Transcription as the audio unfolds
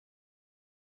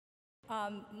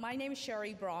My name is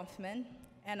Sherry Bronfman,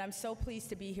 and I'm so pleased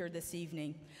to be here this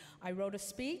evening. I wrote a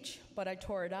speech, but I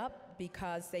tore it up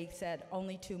because they said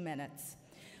only 2 minutes.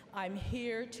 I'm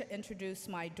here to introduce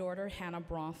my daughter, Hannah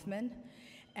Bronfman,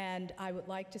 and I would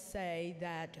like to say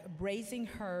that raising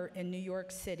her in New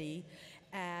York City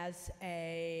as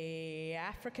an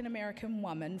African-American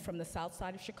woman from the south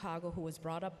side of Chicago who was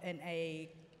brought up in a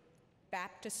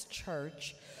Baptist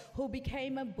church, who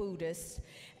became a Buddhist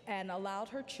and allowed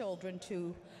her children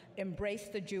to embrace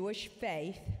the Jewish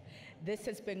faith, this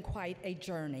has been quite a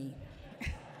journey.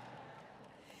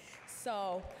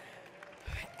 So,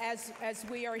 as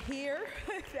we are here,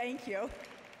 thank you.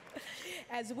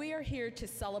 As we are here to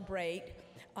celebrate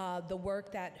the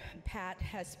work that Pat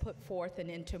has put forth and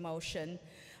into motion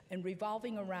and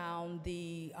revolving around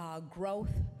the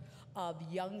growth of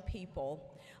young people,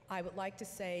 I would like to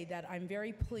say that I'm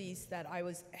very pleased that I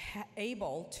was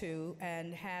able to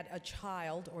and had a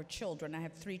child or children. I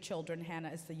have 3 children. Hannah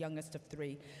is the youngest of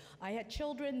 3. I had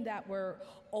children that were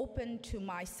open to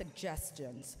my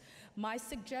suggestions. My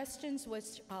suggestions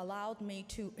which allowed me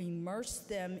to immerse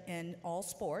them in all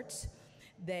sports.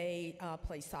 They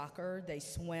play soccer, they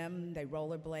swim, they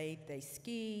rollerblade, they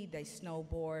ski, they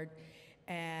snowboard,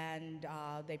 and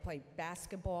they play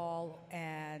basketball,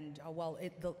 and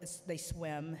they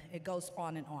swim. It goes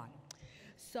on and on.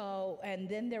 So, and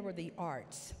then there were the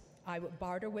arts. I would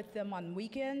barter with them on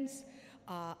weekends,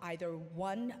 either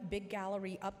 1 big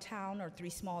gallery uptown or 3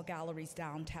 small galleries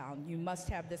downtown. You must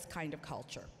have this kind of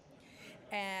culture.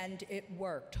 And it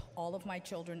worked. All of my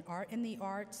children are in the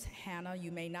arts. Hannah,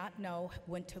 you may not know,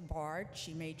 went to Bard.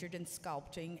 She majored in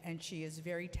sculpting, and she is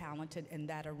very talented in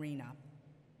that arena.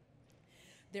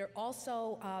 They're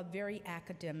also very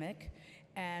academic,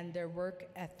 and their work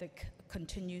ethic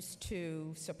continues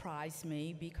to surprise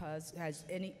me because, as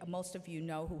most of you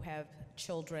know who have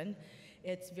children,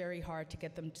 it's very hard to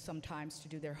get them sometimes to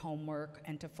do their homework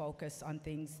and to focus on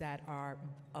things that are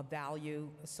of value,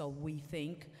 so we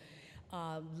think.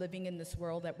 Living in this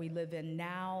world that we live in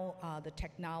now, the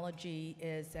technology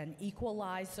is an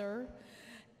equalizer.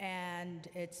 And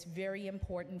it's very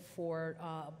important for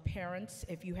parents,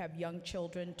 if you have young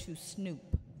children, to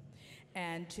snoop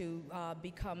and to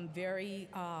become very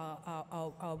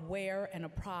aware and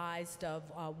apprised of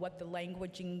what the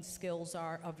languaging skills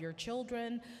are of your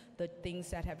children, the things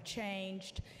that have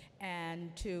changed,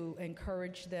 and to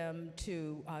encourage them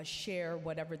to share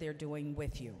whatever they're doing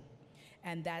with you.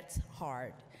 And that's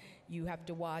hard. You have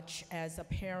to watch, as a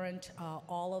parent,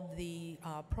 all of the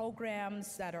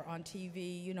programs that are on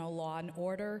TV, you know, Law and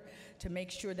Order, to make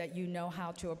sure that you know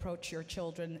how to approach your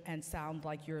children and sound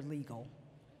like you're legal.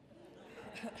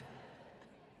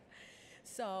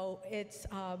 So it's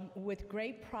with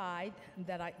great pride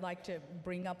that I'd like to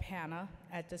bring up Hannah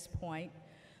at this point.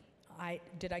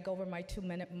 Did I go over my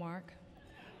 2-minute mark?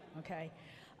 Okay.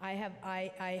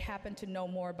 I happen to know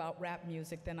more about rap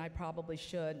music than I probably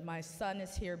should. My son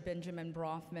is here, Benjamin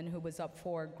Bronfman, who was up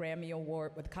for a Grammy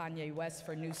Award with Kanye West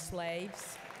for New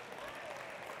Slaves.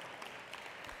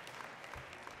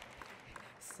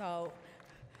 So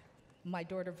my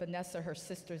daughter Vanessa, her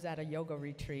sister's at a yoga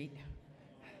retreat,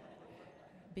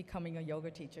 becoming a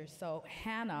yoga teacher. So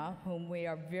Hannah, whom we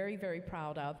are very, very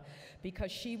proud of,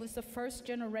 because she was the first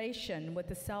generation with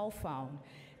the cell phone.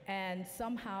 And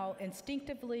somehow,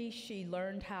 instinctively, she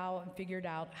learned how and figured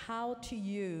out how to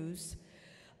use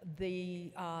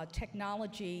the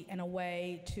technology in a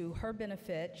way to her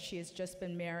benefit. She has just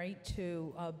been married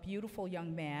to a beautiful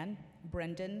young man,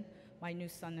 Brendan, my new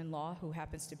son-in-law, who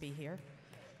happens to be here.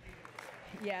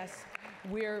 Yes,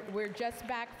 we're just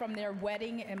back from their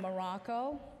wedding in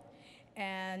Morocco,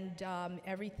 and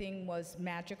everything was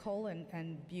magical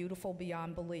and beautiful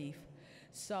beyond belief.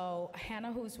 So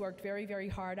Hannah, who's worked very, very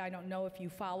hard, I don't know if you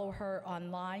follow her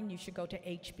online, you should go to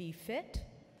HB Fit.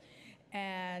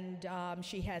 And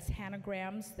she has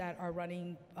Hannagrams that are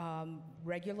running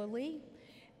regularly.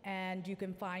 And you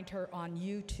can find her on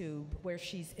YouTube, where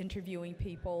she's interviewing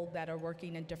people that are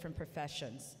working in different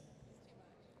professions.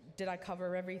 Did I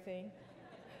cover everything?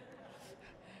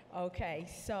 Okay,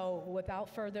 so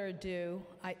without further ado,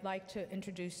 I'd like to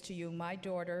introduce to you my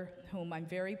daughter, whom I'm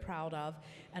very proud of,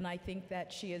 and I think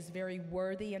that she is very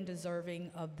worthy and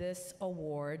deserving of this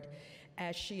award,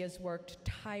 as she has worked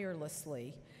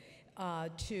tirelessly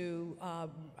to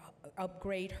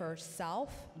upgrade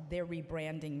herself. They're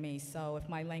rebranding me, so if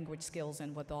my language skills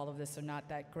and with all of this are not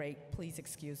that great, please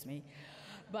excuse me.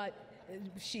 But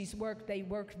they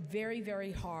work very,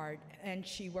 very hard, and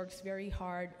she works very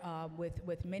hard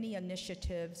with many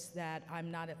initiatives that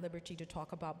I'm not at liberty to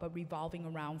talk about, but revolving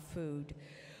around food.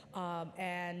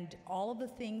 And all of the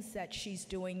things that she's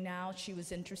doing now, she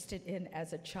was interested in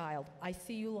as a child. I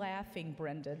see you laughing,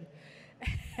 Brendan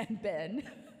and Ben,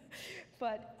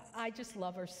 but I just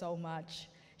love her so much.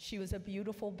 She was a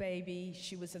beautiful baby.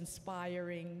 She was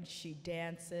inspiring. She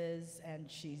dances, and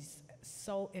she's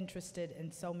so interested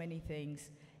in so many things.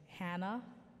 Hannah?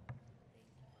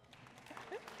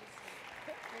 You're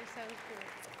so cool.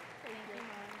 Thank you,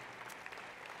 Mom.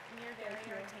 And you're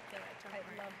very articulate. Don't worry.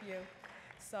 I love you.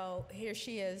 So here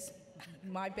she is,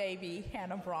 my baby,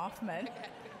 Hannah Bronfman.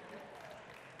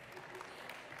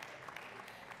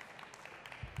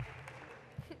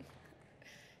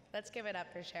 Let's give it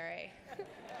up for Sherry.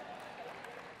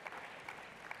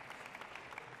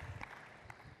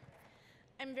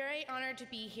 I'm very honored to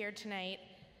be here tonight.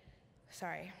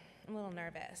 Sorry, I'm a little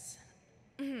nervous.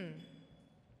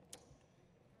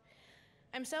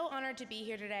 I'm so honored to be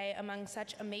here today among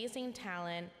such amazing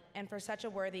talent and for such a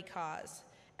worthy cause,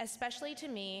 especially to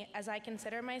me, as I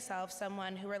consider myself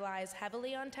someone who relies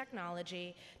heavily on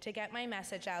technology to get my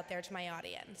message out there to my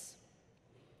audience.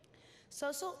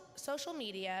 Social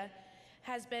media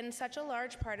has been such a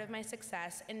large part of my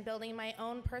success in building my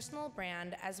own personal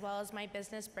brand as well as my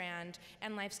business brand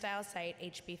and lifestyle site,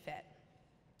 HB Fit.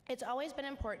 It's always been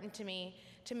important to me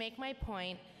to make my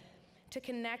point to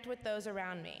connect with those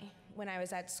around me when I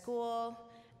was at school,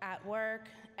 at work,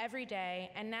 every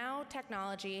day, and now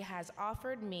technology has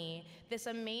offered me this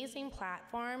amazing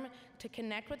platform to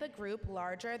connect with a group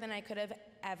larger than I could have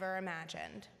ever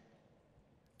imagined.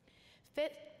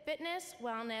 Fitness,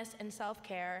 wellness, and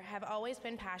self-care have always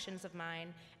been passions of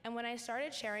mine, and when I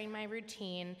started sharing my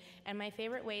routine and my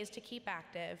favorite ways to keep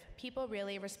active, people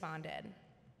really responded.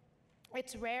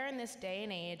 It's rare in this day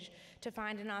and age to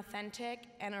find an authentic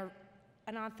and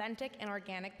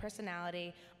organic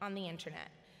personality on the internet,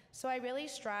 so I really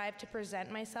strive to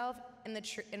present myself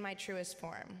in my truest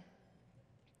form.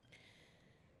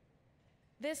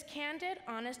 This candid,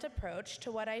 honest approach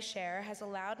to what I share has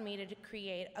allowed me to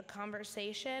create a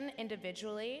conversation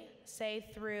individually, say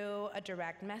through a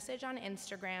direct message on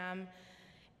Instagram,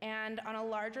 and on a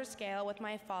larger scale with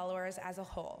my followers as a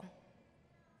whole.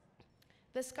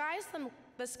 The sky's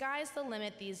the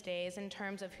limit these days in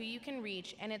terms of who you can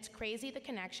reach, and it's crazy the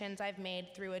connections I've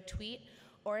made through a tweet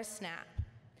or a snap.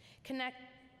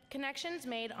 Connections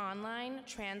made online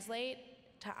translate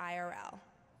to IRL.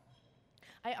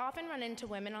 I often run into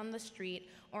women on the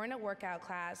street or in a workout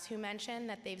class who mention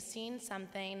that they've seen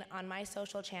something on my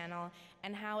social channel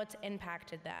and how it's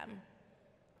impacted them.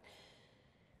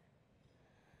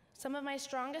 Some of my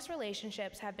strongest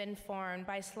relationships have been formed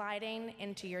by sliding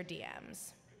into your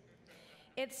DMs.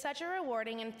 It's such a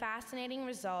rewarding and fascinating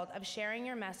result of sharing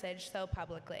your message so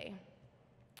publicly.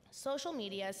 Social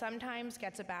media sometimes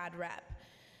gets a bad rep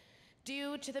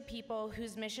due to the people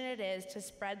whose mission it is to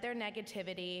spread their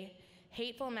negativity,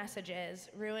 hateful messages,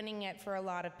 ruining it for a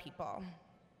lot of people.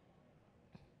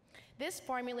 This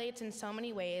formulates in so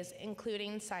many ways,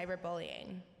 including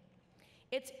cyberbullying.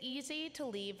 It's easy to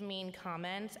leave mean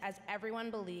comments as everyone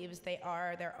believes they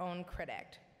are their own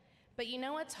critic. But you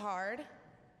know what's hard?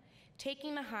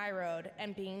 Taking the high road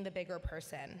and being the bigger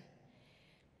person.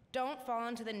 Don't fall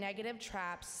into the negative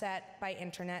traps set by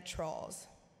internet trolls.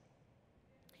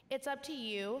 It's up to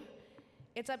you,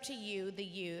 the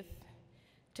youth,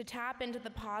 to tap into the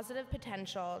positive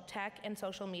potential tech and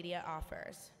social media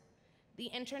offers. The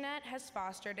internet has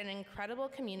fostered an incredible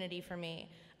community for me,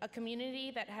 a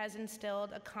community that has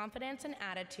instilled a confidence and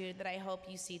attitude that I hope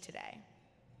you see today.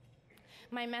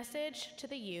 My message to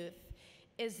the youth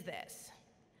is this: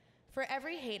 for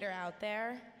every hater out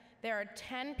there, there are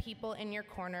 10 people in your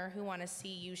corner who want to see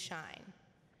you shine.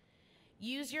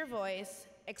 Use your voice,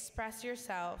 express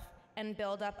yourself, and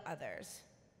build up others.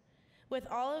 With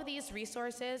all of these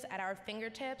resources at our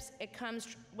fingertips, it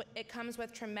comes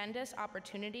with tremendous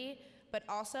opportunity, but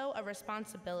also a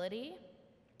responsibility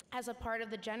as a part of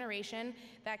the generation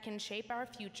that can shape our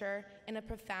future in a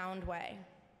profound way.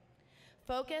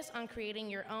 Focus on creating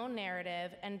your own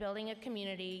narrative and building a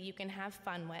community you can have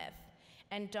fun with,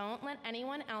 and don't let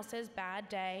anyone else's bad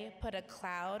day put a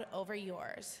cloud over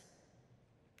yours.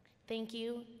 Thank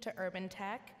you to Urban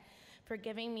Tech for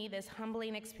giving me this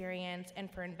humbling experience and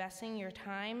for investing your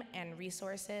time and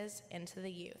resources into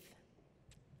the youth.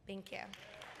 Thank you.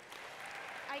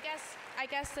 I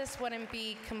guess this wouldn't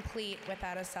be complete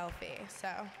without a selfie, so.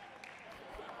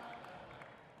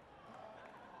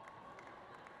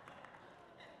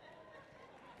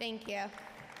 Thank you.